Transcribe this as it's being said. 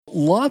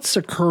Lots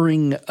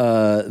occurring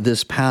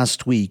this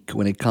past week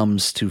when it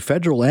comes to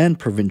federal and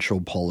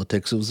provincial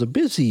politics. It was a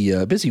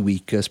busy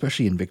week,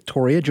 especially in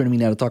Victoria. Joining me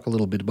now to talk a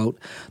little bit about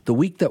the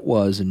week that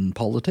was in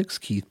politics,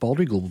 Keith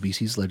Baldry, Global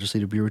BC's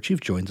Legislative Bureau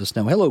Chief, joins us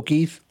now. Hello,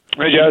 Keith.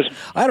 Hey, Jazz.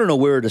 I don't know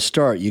where to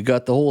start. You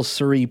got the whole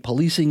Surrey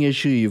policing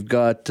issue. You've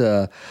got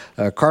a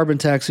carbon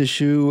tax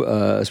issue,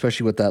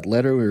 especially with that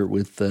letter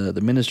with the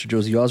Minister,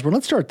 Josie Osborne.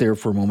 Let's start there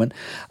for a moment.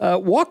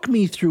 Walk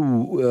me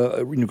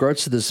through, in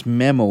regards to this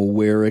memo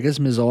where I guess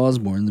Ms.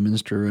 Osborne, the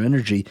Minister of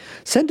Energy,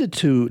 sent it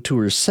to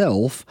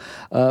herself,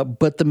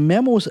 but the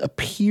memo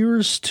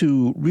appears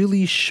to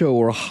really show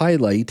or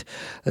highlight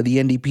the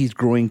NDP's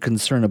growing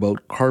concern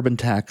about carbon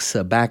tax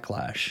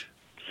backlash.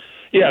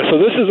 Yeah, so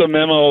this is a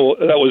memo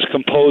that was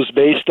composed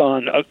based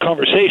on a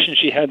conversation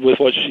she had with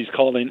what she's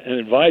calling an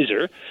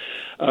advisor,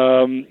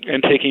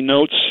 and taking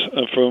notes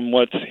from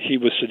what he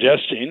was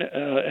suggesting,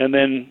 and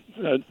then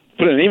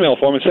put in an email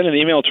form and sent an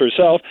email to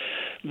herself,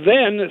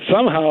 then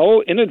somehow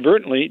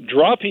inadvertently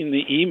dropping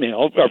the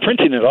email, or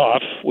printing it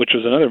off, which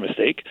was another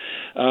mistake,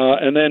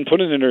 and then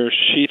put it in her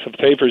sheaf of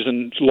papers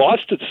and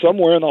lost it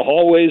somewhere in the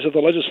hallways of the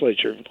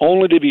legislature,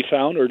 only to be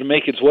found or to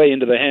make its way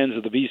into the hands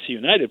of the BC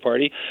United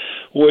Party,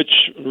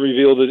 which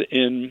revealed it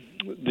in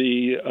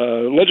the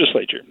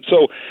legislature.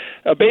 So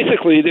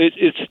basically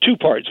it's two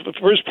parts. The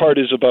first part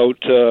is about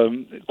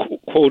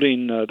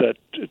quoting that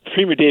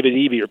Premier David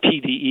Eby, or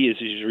PDE as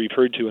he's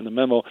referred to in the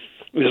memo,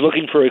 is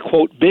looking for a,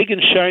 quote, big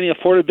and shiny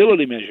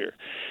affordability measure,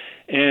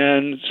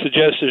 and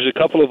suggests there's a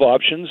couple of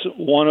options.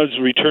 One is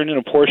returning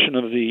a portion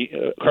of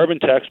the carbon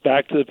tax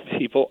back to the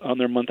people on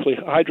their monthly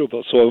hydro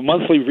bill, so a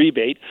monthly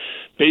rebate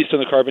based on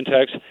the carbon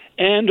tax,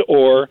 and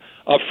or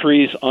a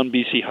freeze on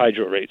BC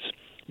hydro rates.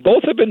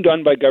 Both have been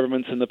done by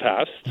governments in the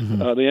past. Mm-hmm.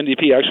 The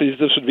NDP, actually,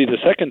 this would be the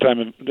second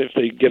time if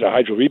they get a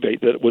hydro rebate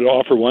that would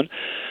offer one.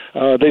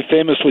 They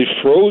famously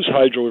froze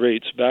hydro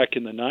rates back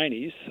in the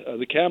 90s.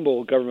 The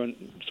Campbell government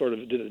sort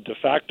of did a de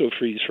facto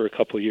freeze for a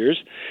couple of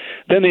years.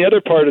 Then the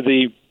other part of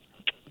the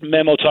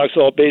memo talks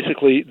about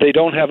basically they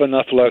don't have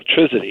enough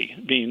electricity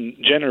being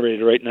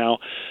generated right now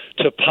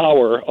to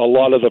power a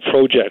lot of the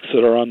projects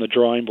that are on the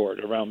drawing board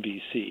around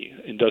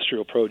BC,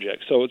 industrial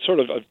projects. So it's sort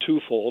of a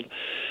twofold.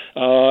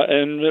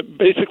 And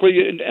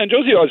basically, and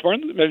Josie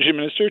Osborne, the Energy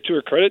Minister, to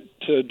her credit,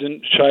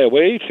 didn't shy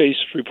away,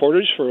 faced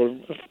reporters for a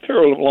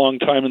fairly long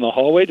time in the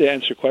hallway to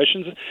answer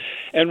questions,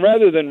 and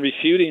rather than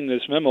refuting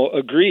this memo,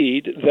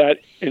 agreed that,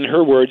 in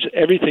her words,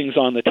 everything's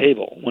on the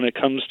table when it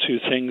comes to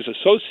things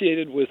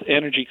associated with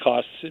energy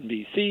costs in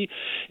BC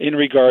in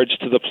regards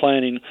to the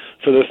planning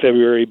for the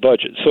February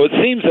budget. So it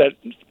seems that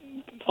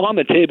on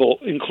the table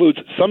includes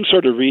some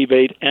sort of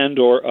rebate and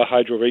or a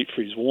hydro rate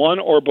freeze. One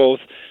or both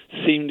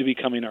seem to be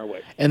coming our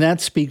way. And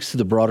that speaks to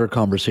the broader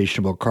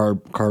conversation about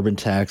carbon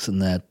tax, and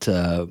that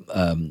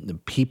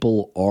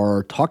people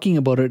are talking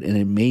about it, and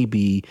it may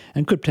be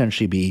and could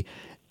potentially be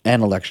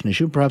an election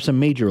issue, perhaps a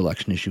major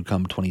election issue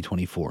come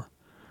 2024.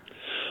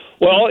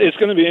 Well, it's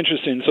going to be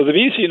interesting. So the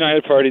BC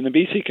United Party and the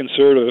BC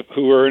Conservative,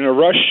 who are in a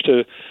rush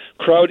to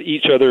crowd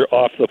each other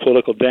off the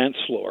political dance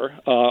floor,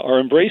 are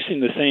embracing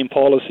the same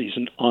policies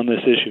on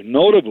this issue.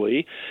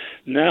 Notably,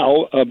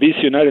 now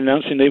BC United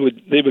announcing they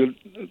would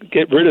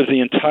get rid of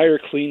the entire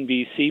Clean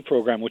BC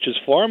program, which is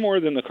far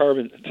more than the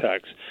carbon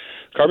tax.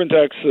 Carbon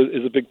tax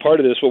is a big part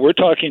of this, but we're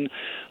talking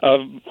a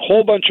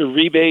whole bunch of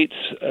rebates,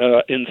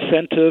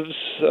 incentives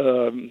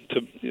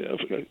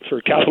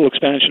for capital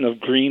expansion of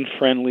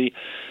green-friendly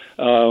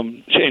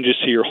changes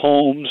to your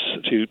homes,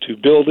 to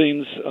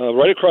buildings,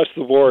 right across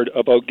the board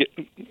about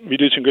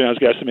reducing greenhouse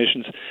gas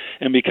emissions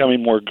and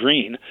becoming more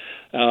green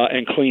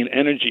and clean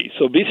energy.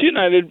 So BC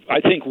United,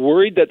 I think,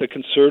 worried that the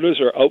Conservatives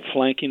are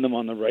outflanking them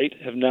on the right,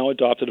 have now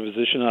adopted a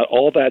position that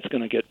all that's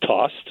going to get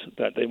tossed,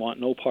 that they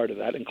want no part of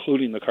that,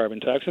 including the carbon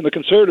tax. And the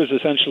Conservatives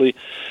essentially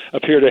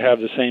appear to have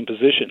the same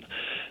position.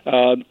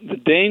 The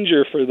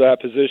danger for that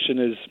position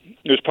is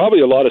there's probably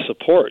a lot of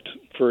support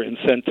for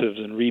incentives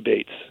and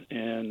rebates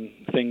and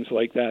things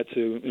like that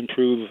to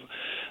improve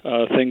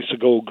things to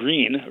go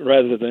green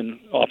rather than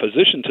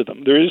opposition to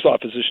them. There is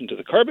opposition to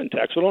the carbon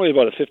tax, but only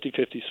about a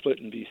 50-50 split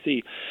in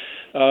BC.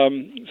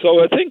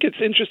 So I think it's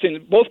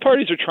interesting. Both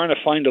parties are trying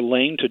to find a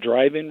lane to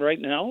drive in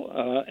right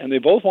now, and they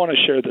both want to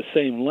share the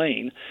same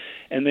lane.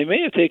 And they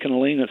may have taken a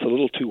lane that's a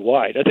little too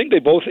wide. I think they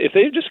both, if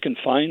they just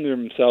confine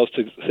themselves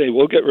to say,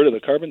 we'll get rid of the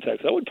carbon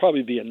tax, that would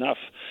probably be enough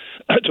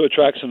to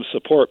attract some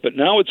support. But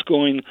now it's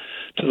going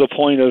to the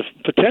point of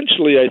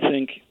potentially, I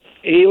think,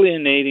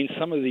 alienating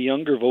some of the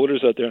younger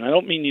voters out there. And I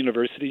don't mean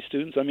university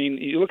students. I mean,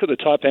 you look at the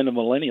top end of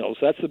millennials.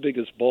 That's the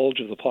biggest bulge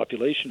of the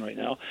population right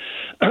now.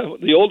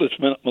 The oldest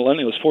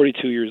millennial is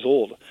 42 years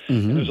old.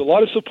 Mm-hmm. And there's a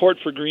lot of support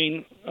for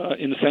green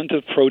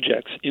incentive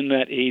projects in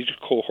that age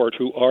cohort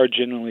who are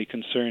genuinely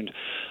concerned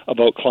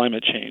about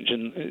climate change.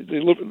 And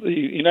the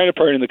United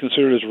Party and the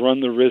Conservatives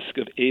run the risk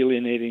of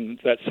alienating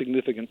that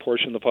significant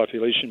portion of the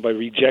population by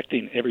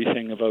rejecting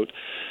everything about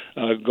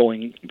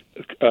going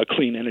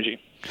clean energy.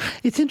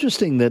 It's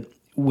interesting that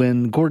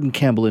when Gordon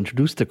Campbell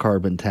introduced the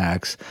carbon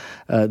tax,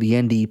 the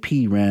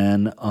NDP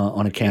ran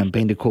on a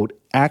campaign to, quote,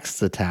 axed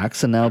the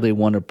tax, and now they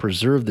want to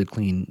preserve the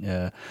Clean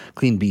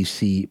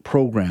BC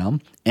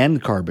program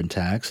and carbon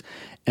tax.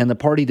 And the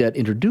party that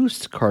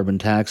introduced carbon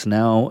tax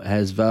now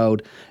has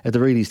vowed, at the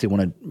very least, they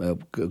want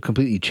to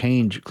completely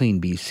change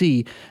Clean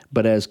BC.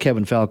 But as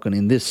Kevin Falcon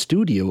in this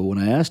studio, when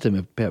I asked him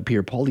if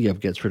Pierre Poilievre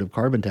gets rid of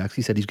carbon tax,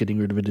 he said he's getting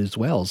rid of it as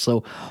well.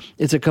 So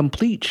it's a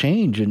complete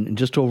change in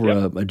just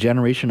over a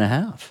generation and a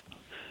half.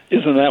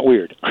 Isn't that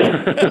weird?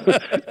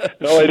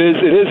 No, it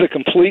is a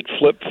complete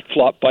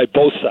flip-flop by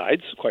both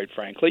sides, quite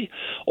frankly,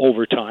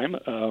 over time.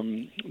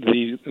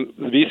 The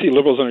BC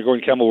Liberals under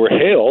Gordon Campbell were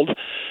hailed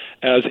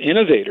as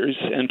innovators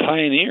and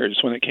pioneers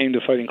when it came to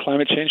fighting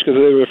climate change because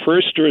they were the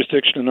first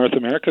jurisdiction in North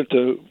America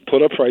to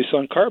put a price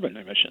on carbon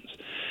emissions.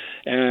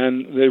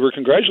 And they were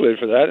congratulated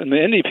for that. And the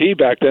NDP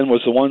back then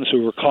was the ones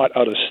who were caught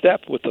out of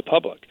step with the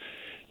public.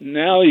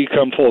 Now you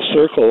come full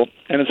circle,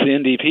 and it's the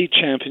NDP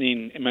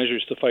championing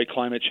measures to fight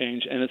climate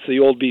change, and it's the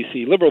old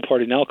BC Liberal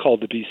Party, now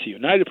called the BC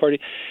United Party,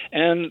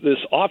 and this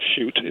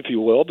offshoot, if you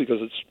will, because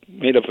it's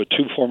made up of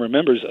two former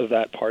members of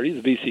that party,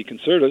 the BC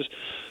Conservatives,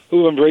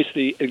 who embrace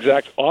the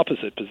exact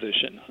opposite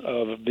position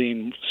of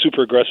being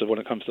super aggressive when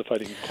it comes to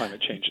fighting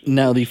climate change.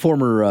 Now, the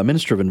former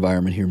Minister of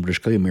Environment here in British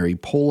Columbia, Mary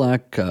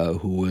Polak,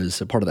 who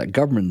was a part of that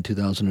government in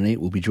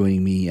 2008, will be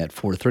joining me at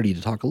 4:30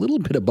 to talk a little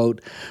bit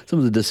about some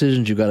of the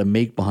decisions you've got to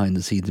make behind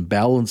the scenes,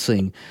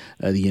 balancing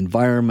the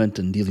environment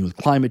and dealing with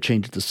climate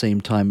change at the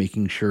same time,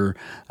 making sure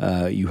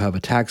you have a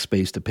tax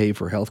base to pay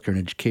for healthcare and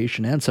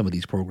education and some of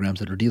these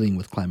programs that are dealing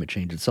with climate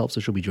change itself. So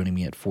she'll be joining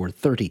me at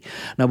 4:30.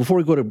 Now, before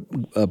we go to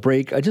a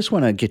break, I just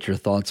want to get your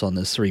thoughts on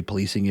this Surrey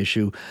policing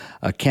issue.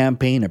 A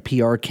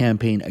PR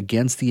campaign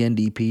against the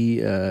NDP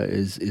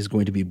is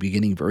going to be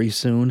beginning very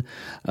soon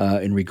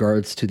in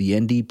regards to the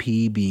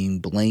NDP being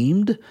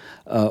blamed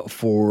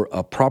for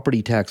a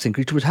property tax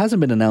increase, which hasn't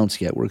been announced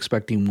yet. We're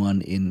expecting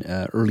one in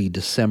early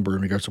December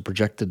in regards to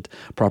projected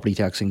property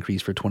tax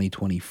increase for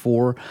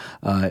 2024.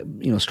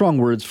 Strong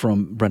words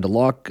from Brenda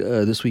Locke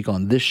this week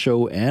on this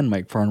show, and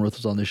Mike Farnworth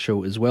was on this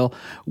show as well.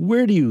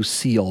 Where do you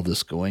see all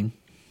this going?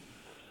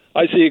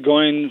 I see it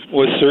going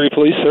with Surrey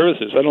Police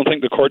Services. I don't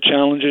think the court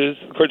challenge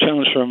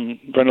from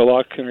Brenda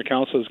Locke and her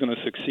counsel is going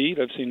to succeed.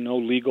 I've seen no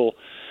legal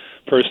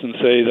person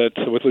say that,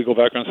 with legal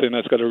background, saying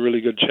that's got a really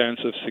good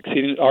chance of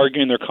succeeding,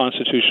 arguing their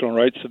constitutional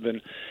rights have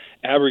been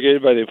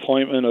abrogated by the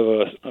appointment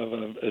of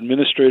an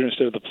administrator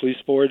instead of the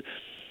police board.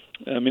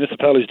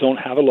 Municipalities don't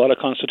have a lot of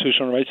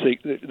constitutional rights.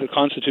 The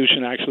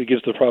Constitution actually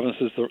gives the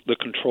provinces the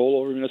control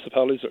over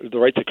municipalities, the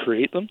right to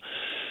create them.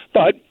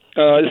 But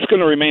it's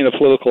going to remain a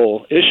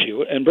political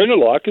issue, and Brenda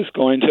Locke is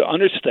going to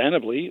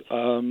understandably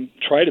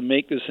try to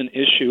make this an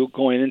issue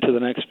going into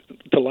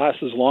to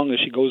last as long as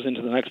she goes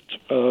into the next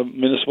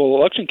municipal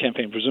election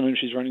campaign, presuming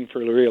she's running for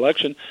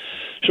re-election.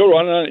 She'll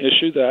run on an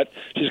issue that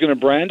she's going to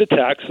brand a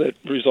tax that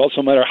results,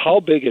 no matter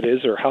how big it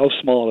is or how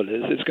small it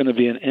is, it's going to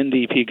be an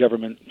NDP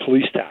government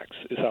police tax,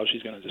 is how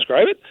she's going to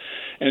describe it.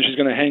 And she's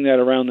going to hang that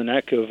around the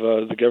neck of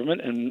the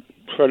government and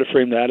try to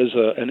frame that as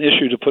an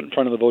issue to put in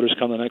front of the voters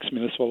come the next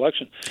municipal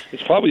election.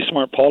 It's probably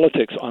smart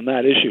politics on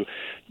that issue.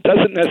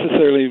 Doesn't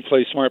necessarily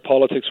play smart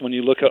politics when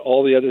you look at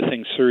all the other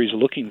things Surrey's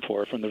looking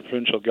for from the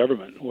provincial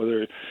government,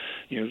 whether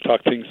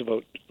talk things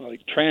about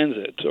like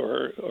transit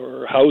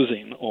or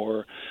housing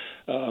or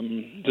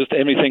just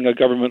anything a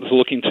government is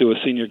looking to a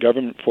senior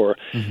government for.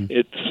 Mm-hmm.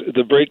 It's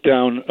the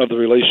breakdown of the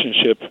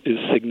relationship is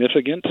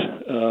significant.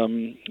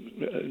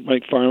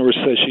 Mike Farnworth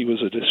says she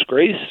was a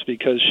disgrace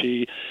because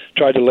she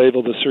tried to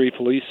label the Surrey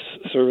Police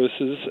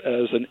Services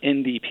as an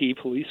NDP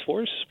police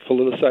force,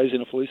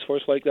 politicizing a police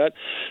force like that.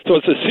 So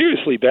it's a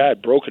seriously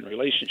bad, broken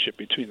relationship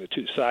between the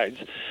two sides.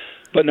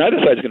 But neither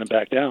side's going to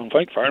back down.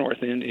 Mike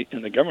Farnworth and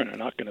the government are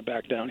not going to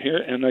back down here.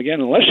 And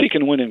again, unless she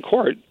can win in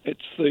court,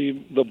 it's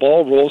the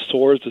ball rolls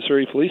towards the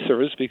Surrey Police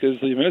Service because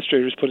the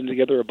administrator is putting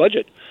together a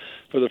budget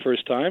for the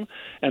first time,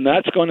 and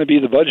that's going to be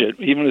the budget.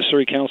 Even if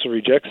Surrey Council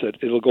rejects it,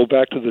 it'll go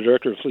back to the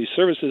Director of Police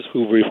Services,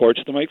 who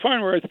reports to Mike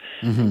Farnworth,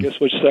 and guess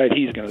which side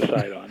he's going to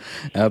side on.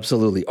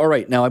 Absolutely. All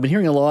right. Now, I've been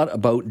hearing a lot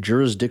about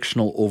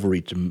jurisdictional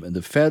overreach.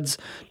 The feds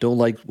don't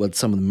like what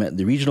some of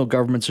the regional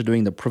governments are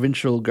doing. The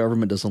provincial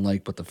government doesn't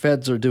like what the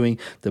feds are doing.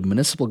 The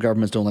municipal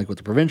governments don't like what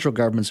the provincial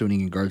government's doing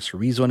in regards to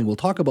rezoning. We'll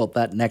talk about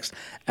that next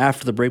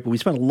after the break, but we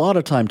spent a lot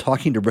of time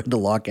talking to Brenda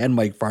Locke and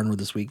Mike Farnworth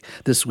this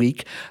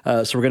week.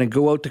 So we're going to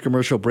go out to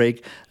commercial break,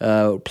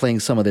 playing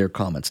some of their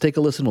comments. Take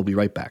a listen. We'll be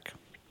right back.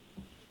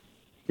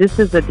 This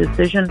is a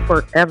decision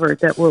forever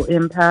that will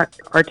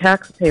impact our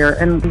taxpayer,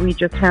 and we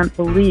just can't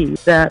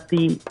believe that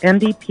the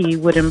NDP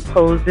would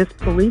impose this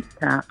police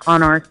tax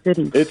on our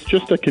city. It's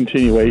just a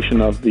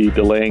continuation of the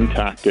delaying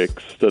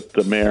tactics that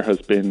the mayor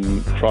has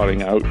been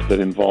trotting out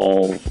that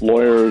involve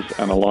lawyers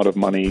and a lot of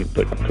money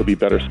that could be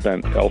better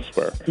spent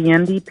elsewhere. The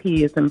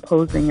NDP is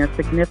imposing a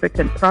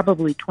significant,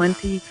 probably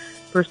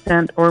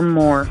 20% or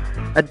more,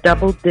 a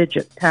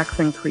double-digit tax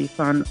increase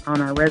on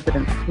our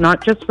residents,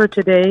 not just for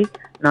today,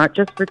 not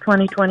just for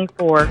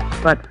 2024,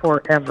 but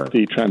forever.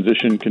 The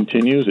transition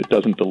continues. It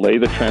doesn't delay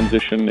the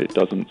transition. It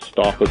doesn't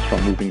stop us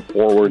from moving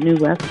forward. New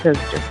West has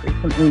just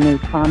recently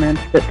made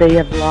comments that they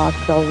have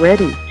lost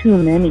already too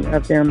many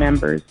of their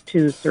members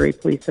to Surrey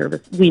Police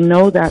Service. We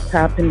know that's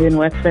happened in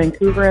West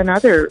Vancouver and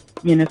other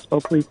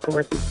municipal police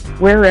forces.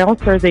 Where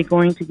else are they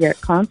going to get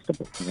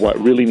constables? What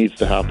really needs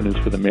to happen is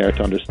for the mayor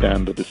to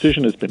understand the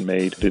decision has been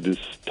made. It is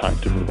time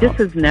to move on. This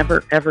has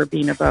never, ever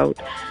been about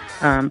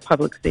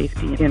public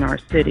safety in our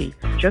city.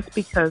 Just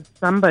because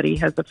somebody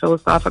has a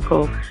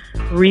philosophical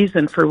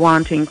reason for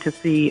wanting to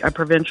see a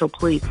provincial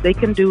police, they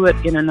can do it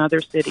in another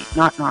city,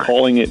 not in ours.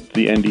 Calling it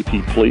the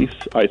NDP police,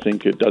 I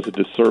think it does a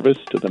disservice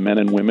to the men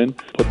and women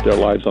who put their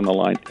lives on the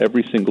line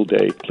every single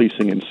day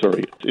policing in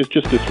Surrey. It's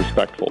just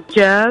disrespectful.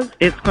 Jazz,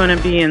 it's going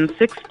to be in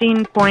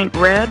 16-point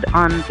red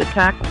on the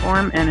tax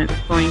form, and it's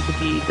going to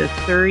be the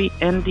Surrey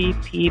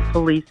NDP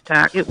police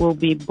tax. It will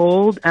be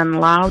bold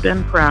and loud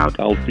and proud.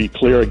 I'll be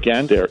clear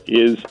again, there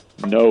is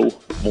no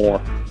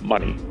more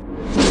money.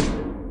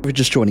 If you're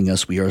just joining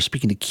us, we are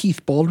speaking to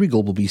Keith Baldry,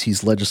 Global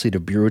BC's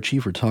Legislative Bureau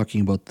Chief. We're talking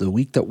about the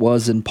week that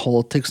was in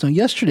politics. Now,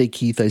 yesterday,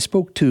 Keith, I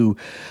spoke to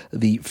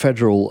the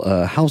federal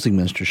housing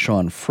minister,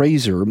 Sean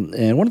Fraser,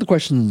 and one of the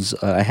questions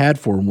I had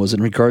for him was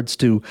in regards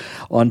to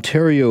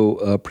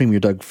Ontario Premier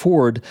Doug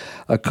Ford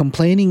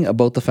complaining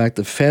about the fact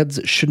that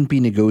feds shouldn't be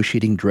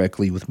negotiating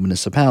directly with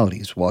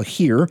municipalities. While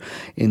here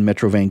in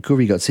Metro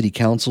Vancouver, you got city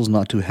councils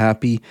not too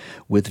happy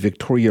with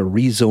Victoria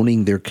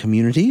rezoning their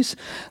communities.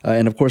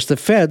 And of course, the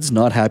feds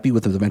not happy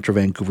with the Metro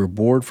Vancouver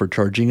Board for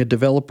charging a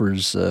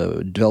developer's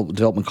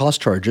development cost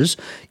charges,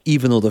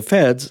 even though the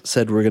feds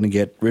said we're going to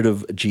get rid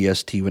of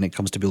GST when it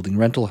comes to building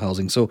rental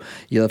housing. So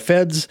the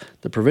feds,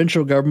 the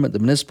provincial government, the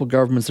municipal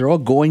governments, they're all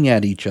going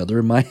at each other.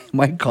 And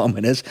my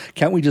comment is,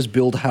 can't we just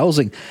build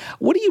housing?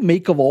 What do you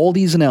make of all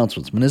these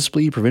announcements,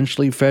 municipally,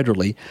 provincially,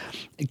 federally?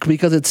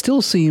 Because it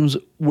still seems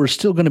we're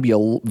still going to be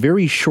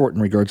very short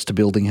in regards to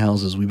building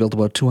houses. We built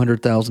about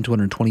 200,000,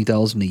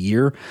 220,000 a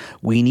year.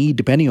 We need,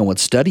 depending on what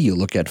study you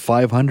look at,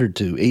 500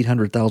 to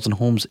 800,000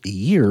 homes a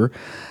year.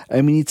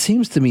 I mean, it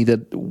seems to me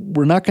that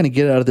we're not going to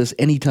get out of this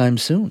anytime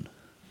soon.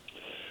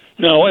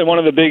 No, and one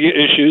of the big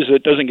issues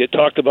that doesn't get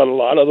talked about a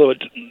lot, although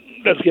it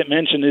does get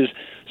mentioned, is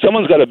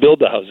someone's got to build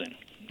the housing.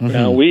 Mm-hmm.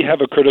 Now, we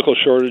have a critical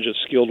shortage of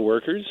skilled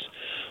workers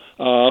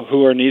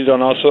who are needed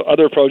on also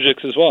other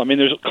projects as well. I mean,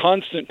 there's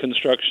constant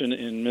construction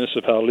in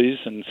municipalities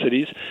and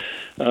cities.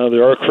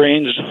 There are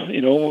cranes,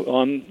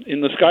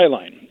 in the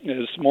skyline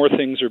as more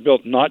things are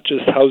built, not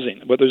just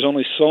housing. But there's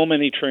only so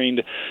many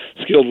trained,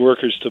 skilled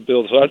workers to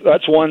build. So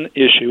that's one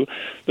issue.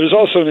 There's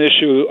also an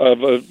issue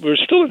of we're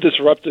still a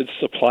disrupted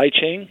supply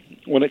chain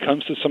when it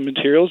comes to some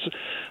materials.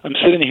 I'm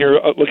sitting here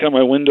looking out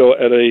my window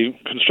at a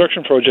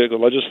construction project at the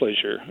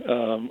legislature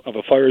of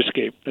a fire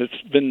escape.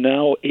 It's been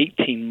now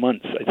 18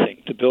 months, I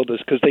think, to build this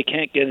because they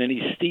can't get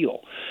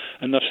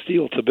enough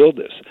steel to build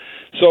this.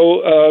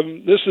 So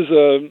this is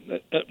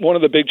one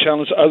of the big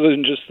challenges, other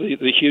than just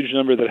the huge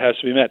number that has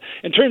to be met.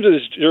 In terms of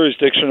this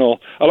jurisdictional,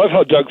 I love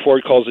how Doug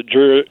Ford calls it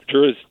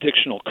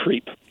jurisdictional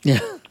creep. Yeah.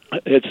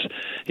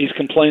 He's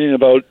complaining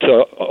about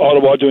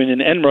Ottawa doing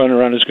an end run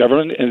around his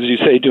government, and as you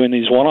say, doing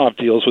these one-off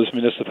deals with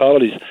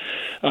municipalities.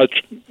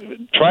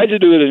 Tried to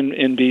do it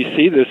in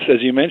BC. This,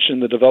 as you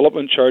mentioned, the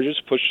development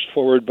charges pushed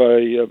forward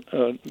by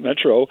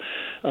Metro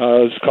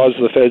has caused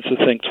the feds to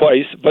think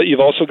twice. But you've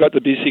also got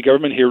the BC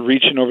government here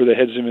reaching over the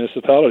heads of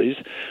municipalities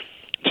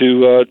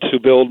to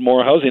build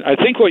more housing. I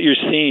think what you're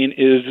seeing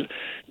is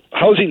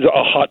housing's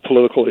a hot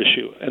political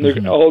issue,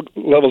 and all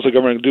levels of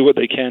government do what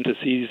they can to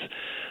seize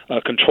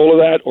control of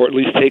that, or at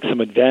least take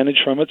some advantage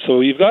from it. So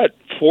you've got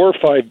four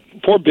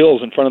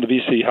bills in front of the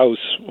BC House.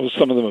 Well,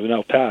 some of them have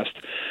now passed,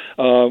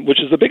 which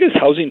is the biggest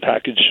housing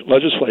package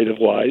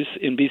legislative-wise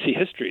in BC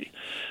history,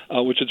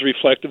 which is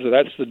reflective that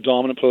that's the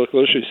dominant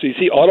political issue. So you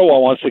see Ottawa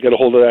wants to get a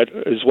hold of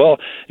that as well.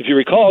 If you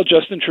recall,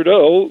 Justin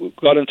Trudeau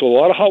got into a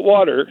lot of hot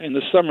water in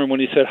the summer when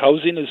he said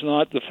housing is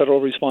not the federal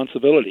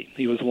responsibility.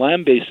 He was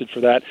lambasted for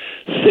that.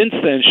 Since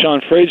then,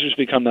 Sean Fraser's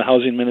become the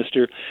housing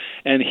minister,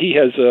 and he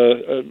has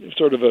a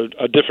sort of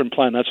a different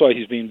plan. That's why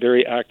he's being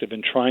very active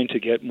in trying to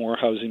get more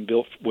housing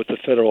built with the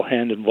federal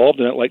hand involved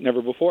in it like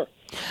never before.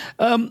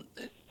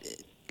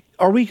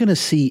 Are we going to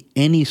see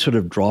any sort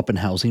of drop in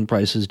housing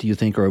prices, do you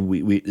think, or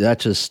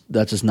that's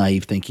just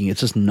naive thinking?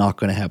 It's just not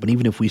going to happen,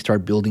 even if we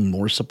start building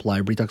more supply.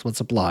 Everybody talks about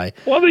supply.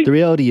 Well, the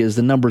reality is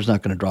the number's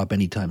not going to drop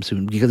anytime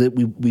soon because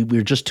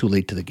we're just too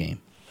late to the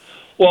game.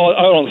 Well,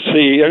 I don't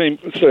see. I mean,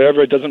 so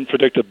Everett doesn't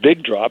predict a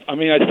big drop. I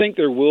mean, I think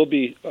there will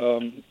be.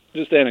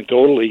 Just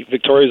anecdotally,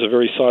 Victoria is a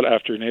very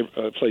sought-after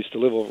place to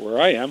live over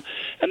where I am,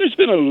 and there's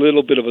been a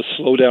little bit of a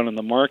slowdown in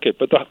the market,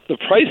 but the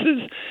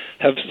prices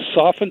have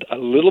softened a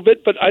little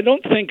bit, but I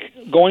don't think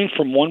going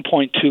from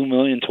 $1.2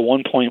 million to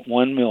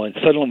 $1.1 million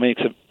suddenly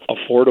makes it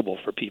affordable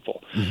for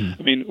people.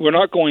 Mm-hmm. I mean, we're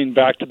not going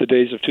back to the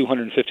days of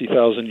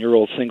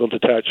 $250,000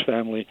 single-detached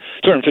family,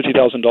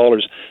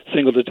 $250,000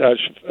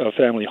 single-detached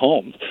family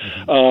homes.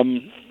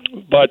 Mm-hmm.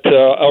 But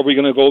are we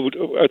going to go?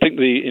 I think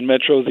in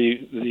Metro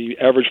the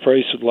average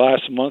price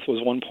last month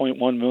was 1.1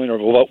 million, or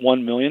about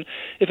 1 million.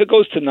 If it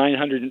goes to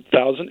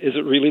 900,000, is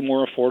it really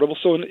more affordable?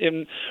 So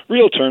in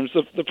real terms,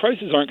 the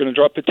prices aren't going to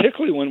drop,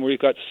 particularly when we've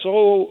got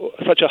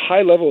such a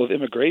high level of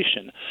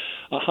immigration,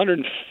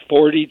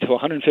 140 to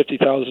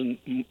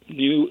 150,000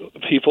 new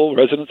people,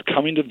 residents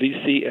coming to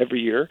BC every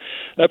year.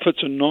 That puts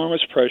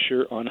enormous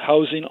pressure on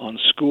housing, on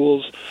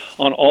schools,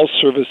 on all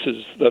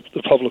services that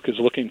the public is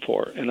looking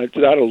for, and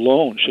that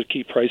alone should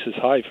keep prices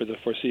high for the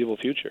foreseeable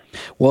future.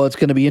 Well, it's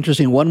going to be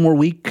interesting. One more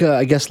week,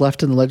 I guess,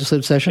 left in the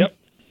legislative session? Yep,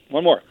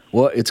 one more.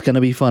 Well, it's going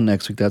to be fun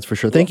next week, that's for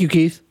sure. Thank you,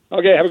 Keith.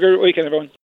 Okay, have a great weekend, everyone.